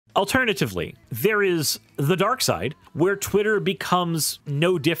Alternatively, there is the dark side, where Twitter becomes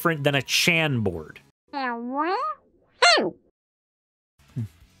no different than a Chan board.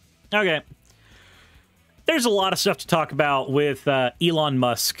 Okay. There's a lot of stuff to talk about with Elon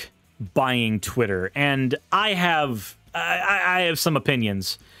Musk buying Twitter, and I have some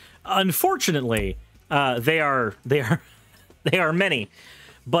opinions. Unfortunately, they are many.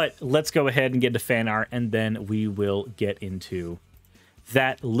 But let's go ahead and get to fan art, and then we will get into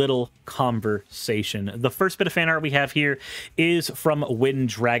that little conversation. The first bit of fan art we have here is from Wind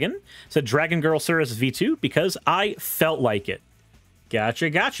Dragon. It said, Dragon Girl Suris V2 because I felt like it. Gotcha,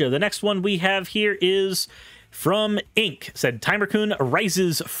 gotcha. The next one we have here is from Ink. It said, Timer-kun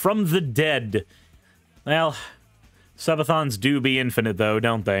rises from the dead. Well, subathons do be infinite, though,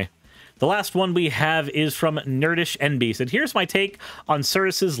 don't they? The last one we have is from Nerdish NB. Said, here's my take on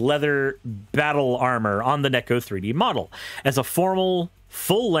Suris's leather battle armor on the Neko 3D model as a formal,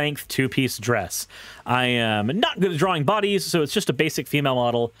 full-length two-piece dress. I am not good at drawing bodies, so it's just a basic female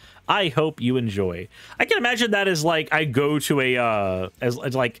model. I hope you enjoy. I can imagine that as like I go to a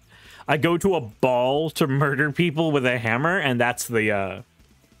I go to a ball to murder people with a hammer, and that's the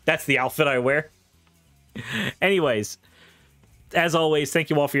outfit I wear. Anyways, as always, thank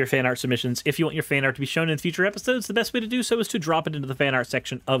you all for your fan art submissions. If you want your fan art to be shown in future episodes, the best way to do so is to drop it into the fan art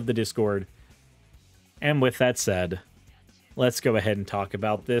section of the Discord. And with that said, let's go ahead and talk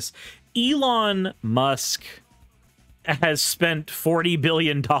about this. Elon Musk has spent $40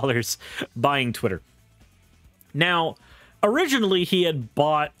 billion buying Twitter. Now, originally he had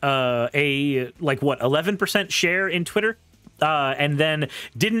bought a, like, what, 11% share in Twitter? And then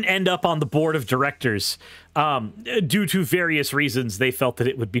didn't end up on the board of directors due to various reasons. They felt that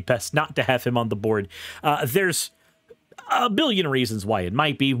it would be best not to have him on the board. There's a billion reasons why it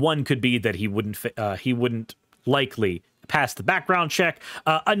might be. One could be that he wouldn't likely pass the background check.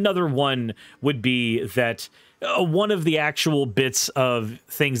 Another one would be that one of the actual bits of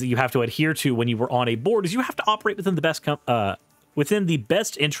things that you have to adhere to when you were on a board is you have to operate within the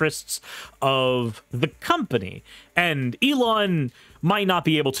best interests of the company. And Elon might not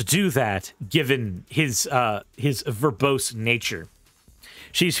be able to do that given his verbose nature.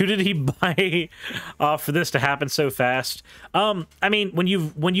 Jeez, who did he buy for this to happen so fast? I mean, when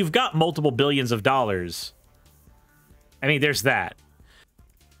you've got multiple billions of dollars, I mean, there's that.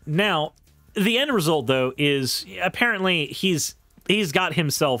 Now, the end result, though, is apparently he's got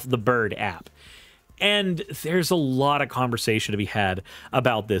himself the Bird app. And there's a lot of conversation to be had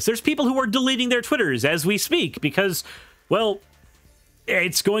about this. There's people who are deleting their Twitters as we speak because, well,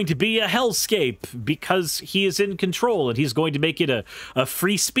 it's going to be a hellscape because he is in control and he's going to make it a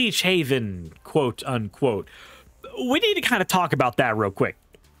free speech haven, quote unquote. We need to kind of talk about that real quick.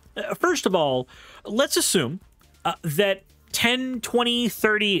 First of all, let's assume that 10, 20,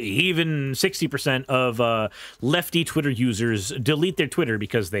 30, even 60% of lefty Twitter users delete their Twitter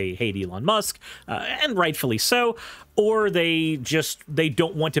because they hate Elon Musk, and rightfully so, or they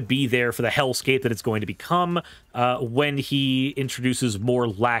don't want to be there for the hellscape that it's going to become when he introduces more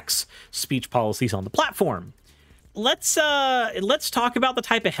lax speech policies on the platform. Let's talk about the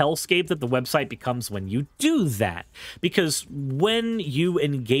type of hellscape that the website becomes when you do that. Because when you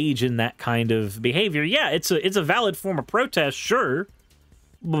engage in that kind of behavior, yeah, it's a valid form of protest, sure,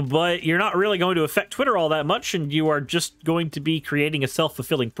 but you're not really going to affect Twitter all that much, and you are just going to be creating a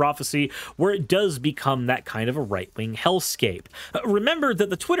self-fulfilling prophecy where it does become that kind of a right-wing hellscape. Remember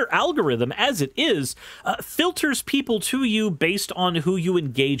that the Twitter algorithm, as it is, filters people to you based on who you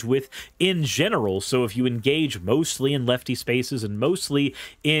engage with in general. So if you engage mostly in lefty spaces and mostly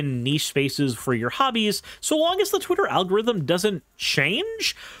in niche spaces for your hobbies, so long as the Twitter algorithm doesn't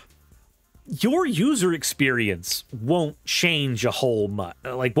change, your user experience won't change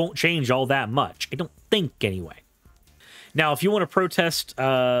won't change all that much. I don't think, anyway. Now, if you want to protest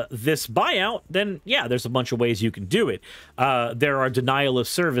this buyout, then yeah, there's a bunch of ways you can do it. There are denial of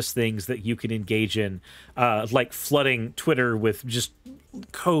service things that you can engage in, like flooding Twitter with just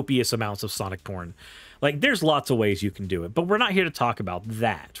copious amounts of Sonic porn. Like, there's lots of ways you can do it, but we're not here to talk about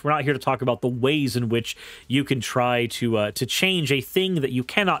that. We're not here to talk about the ways in which you can try to change a thing that you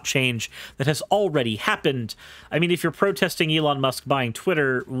cannot change that has already happened. I mean, if you're protesting Elon Musk buying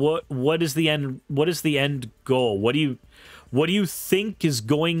Twitter, what is the end goal? What do you think is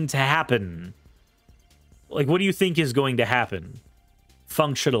going to happen? Like, what do you think is going to happen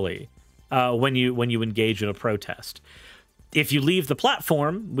functionally when you engage in a protest? If you leave the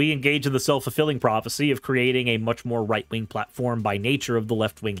platform, we engage in the self-fulfilling prophecy of creating a much more right-wing platform by nature of the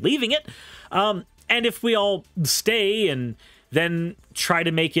left wing leaving it. And if we all stay and then try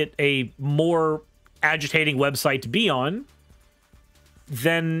to make it a more agitating website to be on,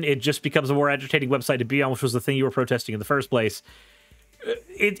 then it just becomes a more agitating website to be on, which was the thing you were protesting in the first place.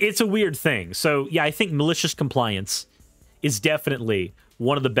 It's a weird thing. So, yeah, I think malicious compliance is definitely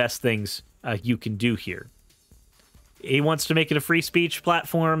one of the best things you can do here. He wants to make it a free speech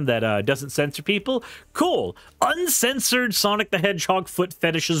platform that doesn't censor people. Cool. Uncensored Sonic the Hedgehog foot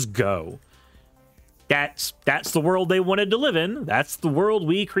fetishes go. That's the world they wanted to live in. That's the world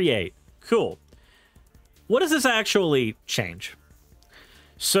we create. Cool. What does this actually change?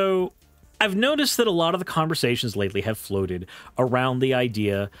 So, I've noticed that a lot of the conversations lately have floated around the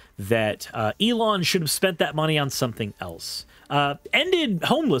idea that Elon should have spent that money on something else. Ended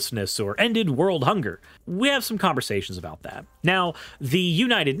homelessness or ended world hunger. We have some conversations about that. Now, the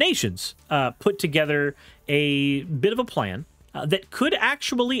United Nations put together a bit of a plan that could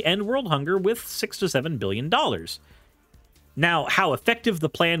actually end world hunger with $6 to $7 billion. Now, how effective the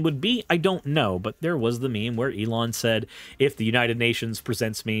plan would be, I don't know, but there was the meme where Elon said, if the United Nations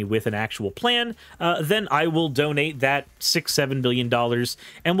presents me with an actual plan, then I will donate that $6-7 billion,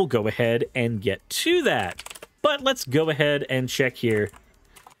 and we'll go ahead and get to that. But let's go ahead and check here.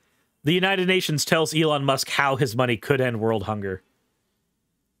 The United Nations tells Elon Musk how his money could end world hunger.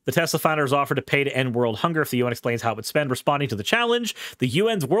 The Tesla founder has offered to pay to end world hunger if the UN explains how it would spend. Responding to the challenge, the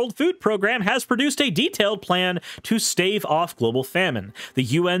UN's World Food Program has produced a detailed plan to stave off global famine.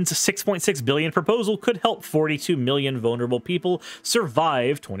 The UN's $6.6 billion proposal could help 42 million vulnerable people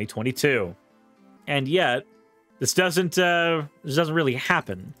survive 2022. And yet, this doesn't really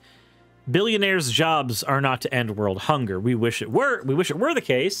happen. Billionaires' jobs are not to end world hunger. We wish it were. We wish it were the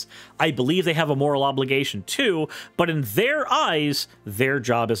case. I believe they have a moral obligation too, but in their eyes, their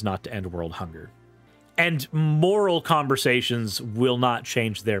job is not to end world hunger. And moral conversations will not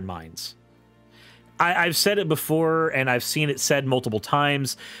change their minds. I've said it before, and I've seen it said multiple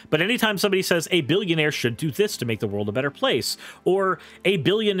times, but anytime somebody says, a billionaire should do this to make the world a better place, or a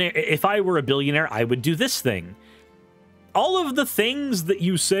billionaire, if I were a billionaire, I would do this thing. All of the things that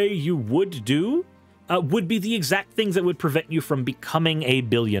you say you would do would be the exact things that would prevent you from becoming a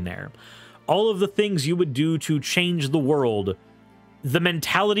billionaire. All of the things you would do to change the world, the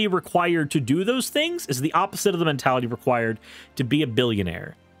mentality required to do those things is the opposite of the mentality required to be a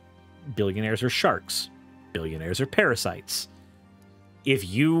billionaire. Billionaires are sharks. Billionaires are parasites. If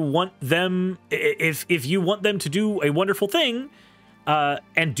you want them, if you want them to do a wonderful thing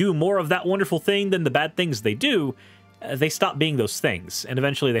and do more of that wonderful thing than the bad things they do, they stop being those things, and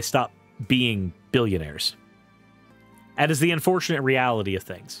eventually they stop being billionaires. That is the unfortunate reality of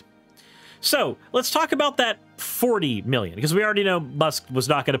things. So, let's talk about that 40 million, because we already know Musk was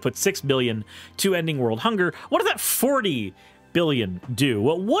not going to put 6 billion to ending world hunger. What did that 40 billion do?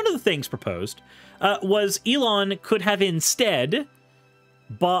 Well, one of the things proposed was Elon could have instead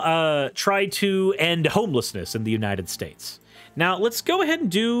tried to end homelessness in the United States. Now, let's go ahead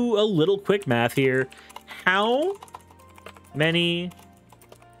and do a little quick math here. How many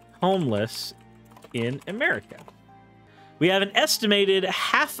homeless in America? We have an estimated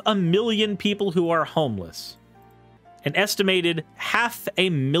 500,000 people who are homeless. An estimated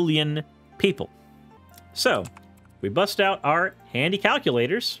 500,000 people. So, we bust out our handy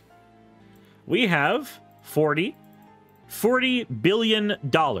calculators. We have $40 billion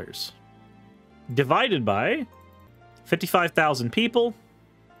divided by 55,000 people.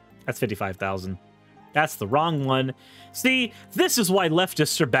 That's 55,000. That's the wrong one. See, this is why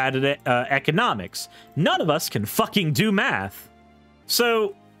leftists are bad at economics. None of us can fucking do math.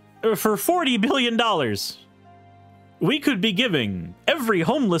 So, for $40 billion, we could be giving every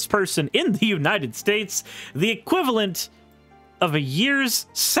homeless person in the United States the equivalent of a year's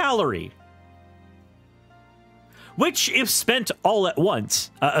salary. Which, if spent all at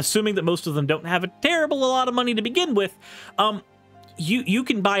once, assuming that most of them don't have a terrible lot of money to begin with, you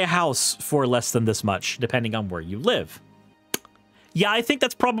can buy a house for less than this much, depending on where you live. Yeah, I think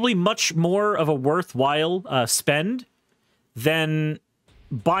that's probably much more of a worthwhile spend than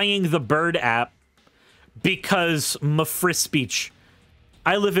buying the Bird app because my free speech.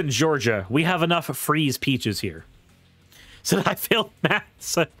 I live in Georgia. We have enough freeze peaches here. So I failed math.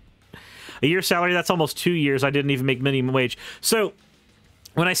 So a year's salary, that's almost 2 years. I didn't even make minimum wage. So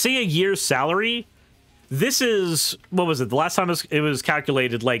when I say a year's salary, this is, what was it? The last time it was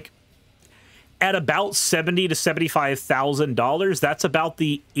calculated, like, at about $70,000 to $75,000. That's about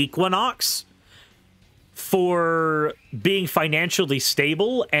the equinox for being financially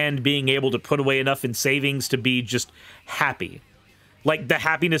stable and being able to put away enough in savings to be just happy. Like, the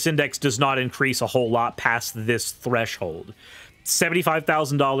happiness index does not increase a whole lot past this threshold.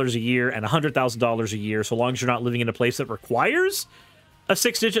 $75,000 a year and $100,000 a year, so long as you're not living in a place that requires a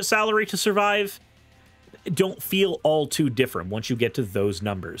 6-digit salary to survive, don't feel all too different once you get to those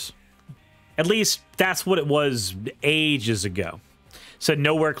numbers. At least that's what it was ages ago. So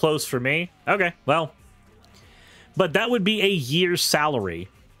nowhere close for me. Okay, well. But that would be a year's salary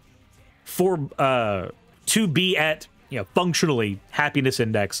for to be at, you know, functionally happiness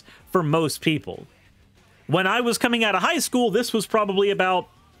index for most people. When I was coming out of high school, this was probably about,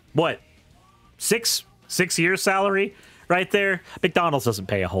 what, six years salary right there. McDonald's doesn't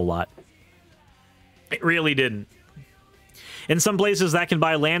pay a whole lot. It really didn't. In some places that can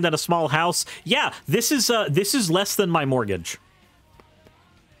buy land and a small house. Yeah, this is less than my mortgage.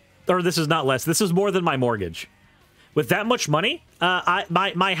 Or this is not less. This is more than my mortgage. With that much money,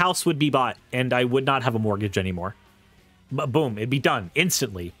 my house would be bought and I would not have a mortgage anymore. But boom, it'd be done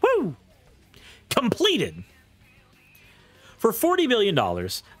instantly. Woo! Completed. For $40 billion,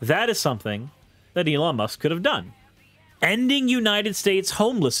 that is something that Elon Musk could have done. Ending United States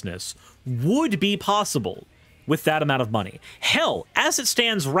homelessness would be possible with that amount of money. Hell, as it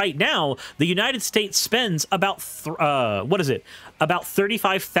stands right now, the United States spends about about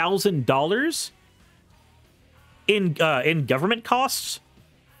 $35,000 in government costs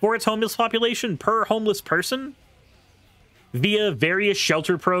for its homeless population per homeless person via various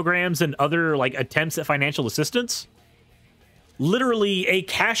shelter programs and other like attempts at financial assistance. Literally, a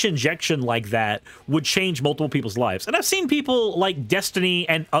cash injection like that would change multiple people's lives. And I've seen people like Destiny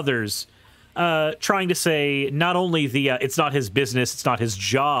and others trying to say not only the it's not his business, it's not his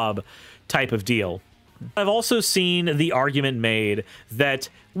job type of deal. I've also seen the argument made that,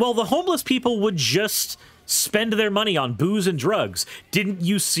 well, the homeless people would just spend their money on booze and drugs. Didn't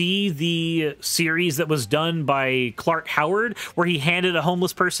you see the series that was done by Clark Howard where he handed a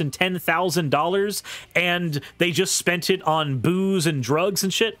homeless person $10,000 and they just spent it on booze and drugs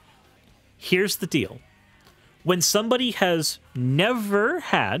and shit? Here's the deal. When somebody has never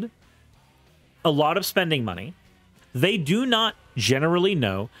had a lot of spending money, they do not generally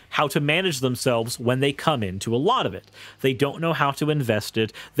know how to manage themselves when they come into a lot of it. They don't know how to invest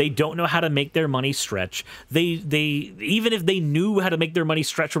it. They don't know how to make their money stretch. They even if they knew how to make their money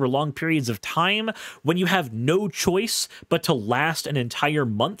stretch over long periods of time, when you have no choice but to last an entire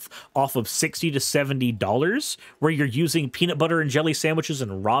month off of $60 to $70, where you're using peanut butter and jelly sandwiches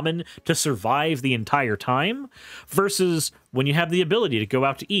and ramen to survive the entire time, versus when you have the ability to go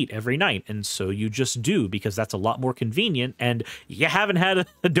out to eat every night, and so you just do because that's a lot more convenient, and you haven't had a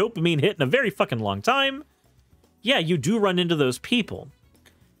dopamine hit in a very fucking long time, yeah, you do run into those people.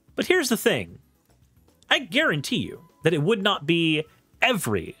 But here's the thing. I guarantee you that it would not be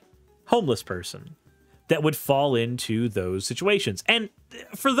every homeless person that would fall into those situations. And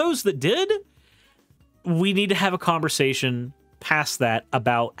for those that did, we need to have a conversation past that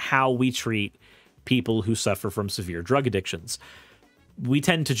about how we treat people who suffer from severe drug addictions. We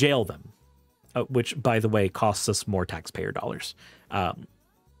tend to jail them, which, by the way, costs us more taxpayer dollars.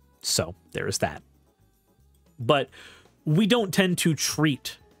 So there is that. But we don't tend to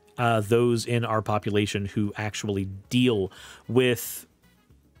treat those in our population who actually deal with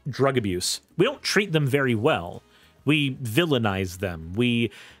drug abuse. We don't treat them very well. We villainize them. We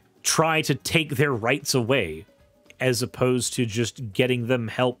try to take their rights away as opposed to just getting them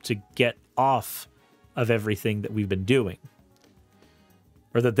help to get off of everything that we've been doing,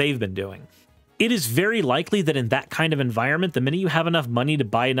 or that they've been doing. It is very likely that in that kind of environment, the minute you have enough money to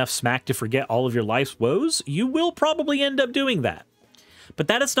buy enough smack to forget all of your life's woes, you will probably end up doing that. But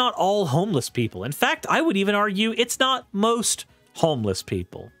that is not all homeless people. In fact, I would even argue it's not most homeless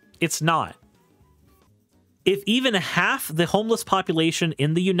people. It's not. If even half the homeless population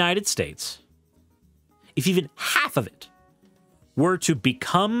in the United States, if even half of it, were to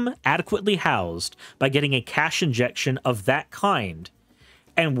become adequately housed by getting a cash injection of that kind,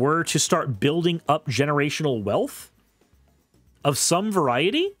 and were to start building up generational wealth of some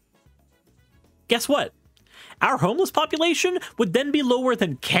variety, guess what? Our homeless population would then be lower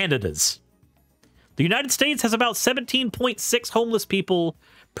than Canada's. The United States has about 17.6 homeless people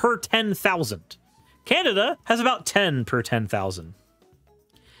per 10,000. Canada has about 10 per 10,000.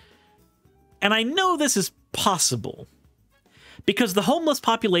 And I know this is possible because the homeless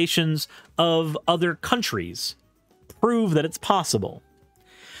populations of other countries prove that it's possible.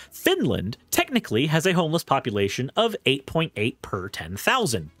 Finland technically has a homeless population of 8.8 per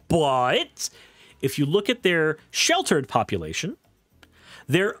 10,000. But if you look at their sheltered population,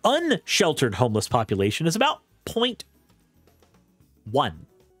 their unsheltered homeless population is about 0.1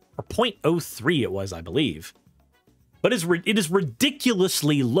 or 0.03 it was, I believe. But it is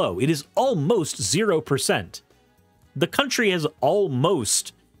ridiculously low. It is almost 0%. The country has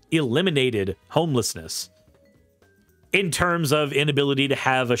almost eliminated homelessness. in terms of inability to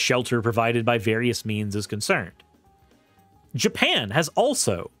have a shelter provided by various means is concerned. Japan has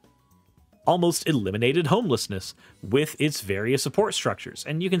also almost eliminated homelessness with its various support structures.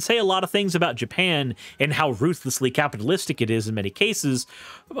 And you can say a lot of things about Japan and how ruthlessly capitalistic it is in many cases,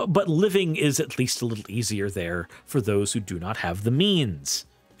 but living is at least a little easier there for those who do not have the means.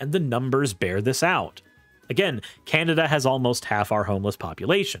 And the numbers bear this out. Again, Canada has almost half our homeless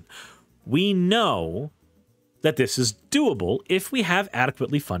population. We know that this is doable if we have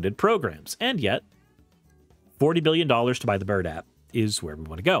adequately funded programs. And yet, $40 billion to buy the Bird app is where we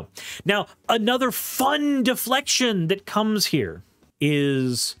want to go. Now, another fun deflection that comes here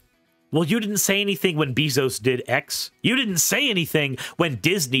is, well, you didn't say anything when Bezos did X. You didn't say anything when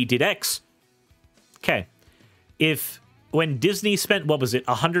Disney did X. Okay. When Disney spent, what was it,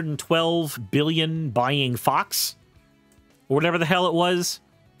 112 billion buying Fox? Or whatever the hell it was.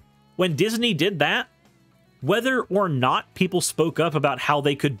 When Disney did that, whether or not people spoke up about how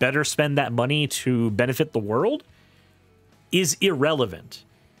they could better spend that money to benefit the world is irrelevant,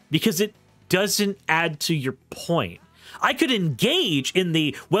 because it doesn't add to your point. I could engage in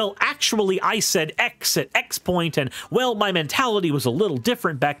the, well, actually, I said X at X point, and, well, my mentality was a little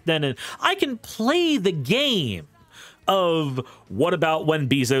different back then, and I can play the game of, what about when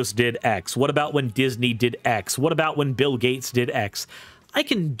Bezos did X? What about when Disney did X? What about when Bill Gates did X? I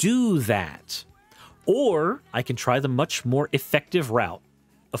can do that. Or I can try the much more effective route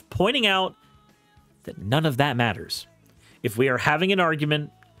of pointing out that none of that matters. If we are having an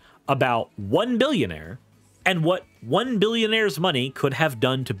argument about one billionaire and what one billionaire's money could have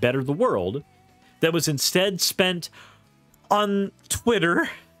done to better the world, that was instead spent on Twitter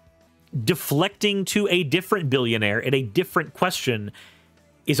deflecting to a different billionaire at a different question,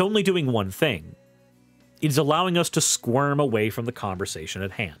 is only doing one thing. It is allowing us to squirm away from the conversation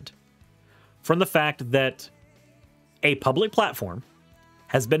at hand. From the fact that a public platform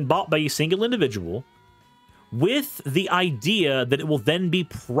has been bought by a single individual with the idea that it will then be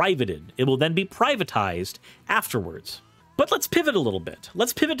privated. It will then be privatized afterwards. But let's pivot a little bit.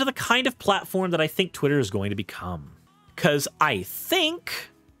 Let's pivot to the kind of platform that I think Twitter is going to become. Because I think,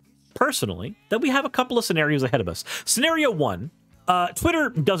 personally, that we have a couple of scenarios ahead of us. Scenario one, Twitter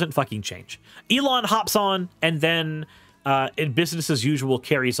doesn't fucking change. Elon hops on, and then business as usual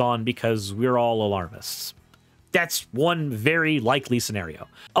carries on because we're all alarmists. That's one very likely scenario.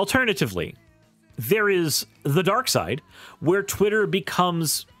 Alternatively, there is the dark side, where Twitter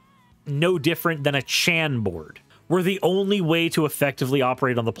becomes no different than a Chan board, where the only way to effectively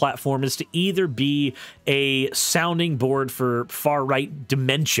operate on the platform is to either be a sounding board for far-right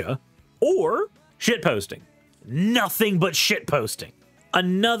dementia or shitposting. Nothing but shitposting.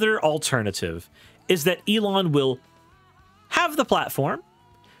 Another alternative is that Elon will have the platform,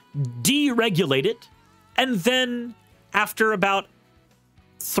 deregulate it, and then after about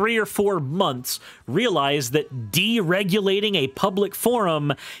 3 or 4 months, realize that deregulating a public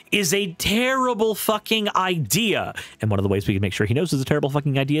forum is a terrible fucking idea. And one of the ways we can make sure he knows it's a terrible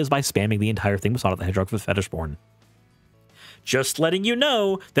fucking idea is by spamming the entire thing with Sonic the Hedgehog for Fetishborn. Just letting you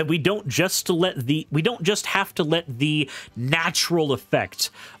know that we don't just have to let the natural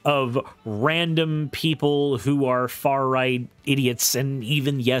effect of random people who are far-right idiots, and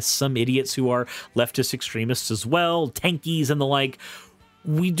even, yes, some idiots who are leftist extremists as well, tankies and the like.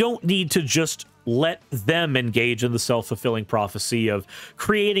 We don't need to just let them engage in the self-fulfilling prophecy of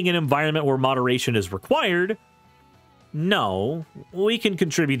creating an environment where moderation is required. No, we can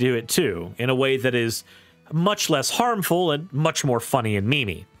contribute to it too, in a way that is much less harmful and much more funny and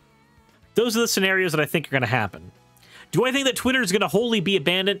memey. Those are the scenarios that I think are going to happen. Do I think that Twitter is going to wholly be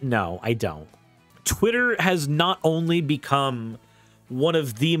abandoned? No, I don't. Twitter has not only become one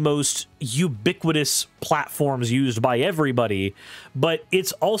of the most ubiquitous platforms used by everybody, but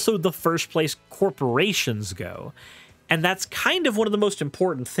it's also the first place corporations go. And that's kind of one of the most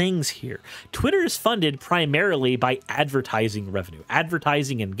important things here. Twitter is funded primarily by advertising revenue,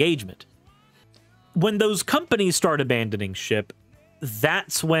 advertising engagement. When those companies start abandoning ship,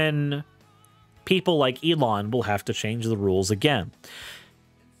 that's when people like Elon will have to change the rules again.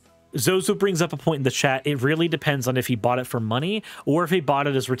 Zozo brings up a point in the chat. It really depends on if he bought it for money or if he bought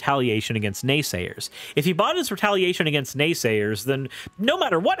it as retaliation against naysayers. If he bought it as retaliation against naysayers, then no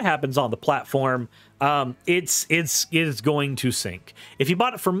matter what happens on the platform, it's going to sink. If he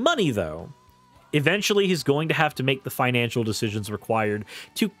bought it for money, though, eventually he's going to have to make the financial decisions required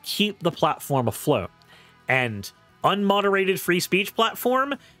to keep the platform afloat. And unmoderated free speech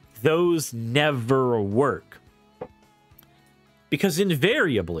platform, those never work. Because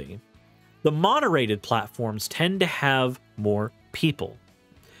invariably, the moderated platforms tend to have more people.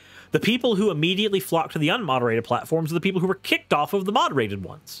 The people who immediately flock to the unmoderated platforms are the people who were kicked off of the moderated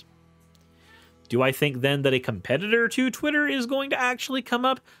ones. Do I think then that a competitor to Twitter is going to actually come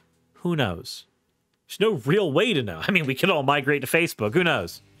up? Who knows? There's no real way to know. I mean, we could all migrate to Facebook. Who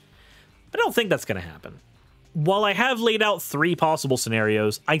knows? I don't think that's going to happen. While I have laid out 3 possible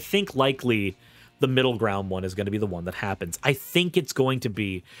scenarios, I think likely the middle ground one is going to be the one that happens. I think it's going to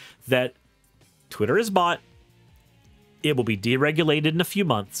be that Twitter is bought, it will be deregulated in a few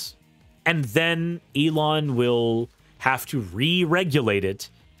months, and then Elon will have to re-regulate it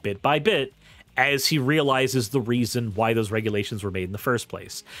bit by bit as he realizes the reason why those regulations were made in the first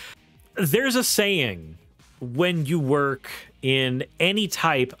place. There's a saying when you work in any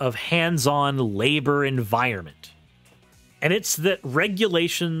type of hands-on labor environment, and it's that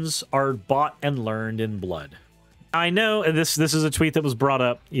regulations are bought and learned in blood. I know, and this is a tweet that was brought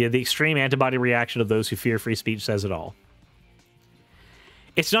up. Yeah, the extreme antibody reaction of those who fear free speech says it all.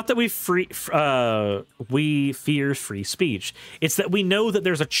 It's not that we fear free speech. It's that we know that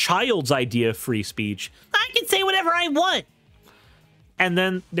there's a child's idea of free speech. I can say whatever I want. And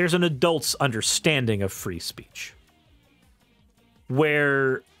then there's an adult's understanding of free speech,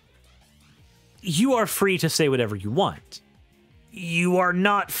 where you are free to say whatever you want. You are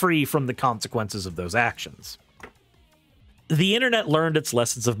not free from the consequences of those actions. The internet learned its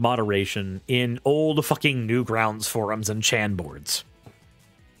lessons of moderation in old fucking Newgrounds forums and Chan boards.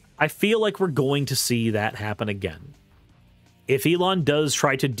 I feel like we're going to see that happen again. If Elon does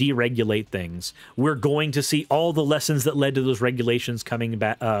try to deregulate things, we're going to see all the lessons that led to those regulations coming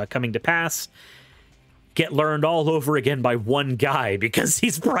to pass get learned all over again by one guy because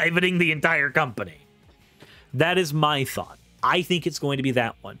he's privating the entire company. That is my thought. I think it's going to be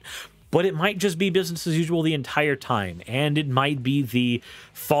that one. But it might just be business as usual the entire time, and it might be the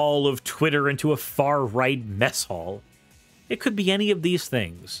fall of Twitter into a far-right mess hall. It could be any of these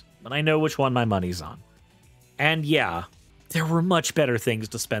things, but I know which one my money's on. And yeah, there were much better things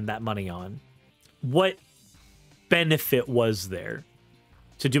to spend that money on. What benefit was there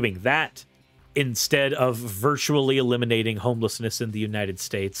to doing that instead of virtually eliminating homelessness in the United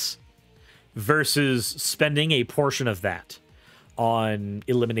States versus spending a portion of that on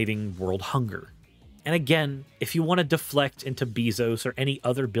eliminating world hunger? And again, if you want to deflect into Bezos or any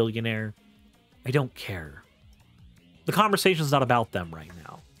other billionaire, I don't care. The conversation's not about them right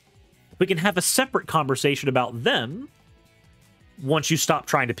now. We can have a separate conversation about them once you stop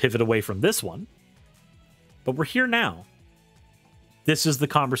trying to pivot away from this one. But we're here now. This is the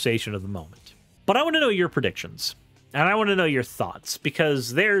conversation of the moment. But I want to know your predictions. And I want to know your thoughts,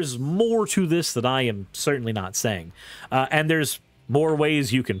 because there's more to this that I am certainly not saying. And there's more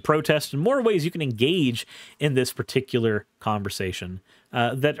ways you can protest and more ways you can engage in this particular conversation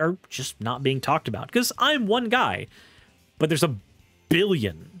that are just not being talked about. Because I'm one guy, but there's a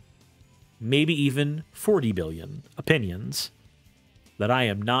billion, maybe even 40 billion opinions that I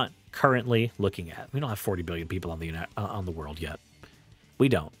am not currently looking at. We don't have 40 billion people on the world yet. We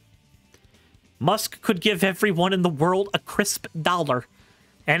don't. Musk could give everyone in the world a crisp $1,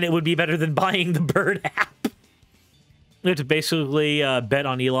 and it would be better than buying the Bird app. We have to basically bet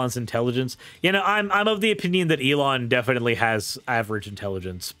on Elon's intelligence. You know, I'm of the opinion that Elon definitely has average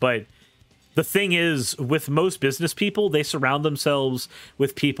intelligence, but the thing is, with most business people, they surround themselves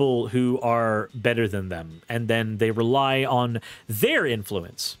with people who are better than them, and then they rely on their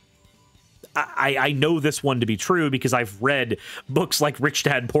influence. I know this one to be true because I've read books like Rich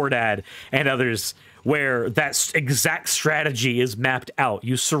Dad, Poor Dad and others where that exact strategy is mapped out.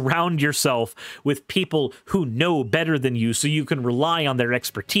 You surround yourself with people who know better than you so you can rely on their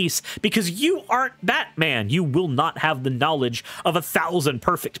expertise, because you aren't Batman. You will not have the knowledge of 1,000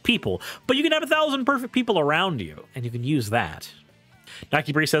 perfect people, but you can have 1,000 perfect people around you, and you can use that.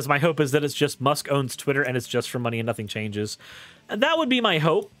 Nike Bree says, my hope is that it's just Musk owns Twitter and it's just for money and nothing changes. And that would be my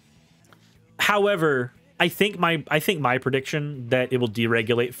hope. However, I think my prediction that it will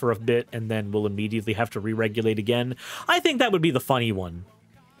deregulate for a bit and then we'll immediately have to re-regulate again, I think that would be the funny one.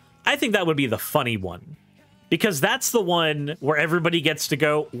 I think that would be the funny one. Because that's the one where everybody gets to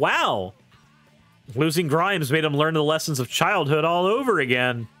go, wow, losing Grimes made him learn the lessons of childhood all over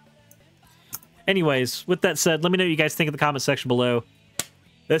again. Anyways, with that said, let me know what you guys think in the comment section below.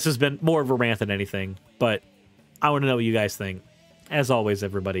 This has been more of a rant than anything, but I want to know what you guys think. As always,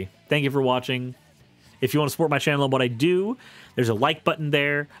 everybody, thank you for watching. If you want to support my channel and what I do, there's a like button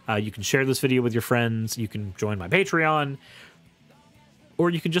there. You can share this video with your friends. You can join my Patreon. Or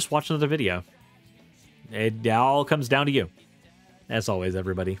you can just watch another video. It all comes down to you. As always,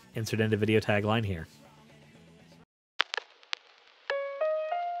 everybody, insert end of video tagline here.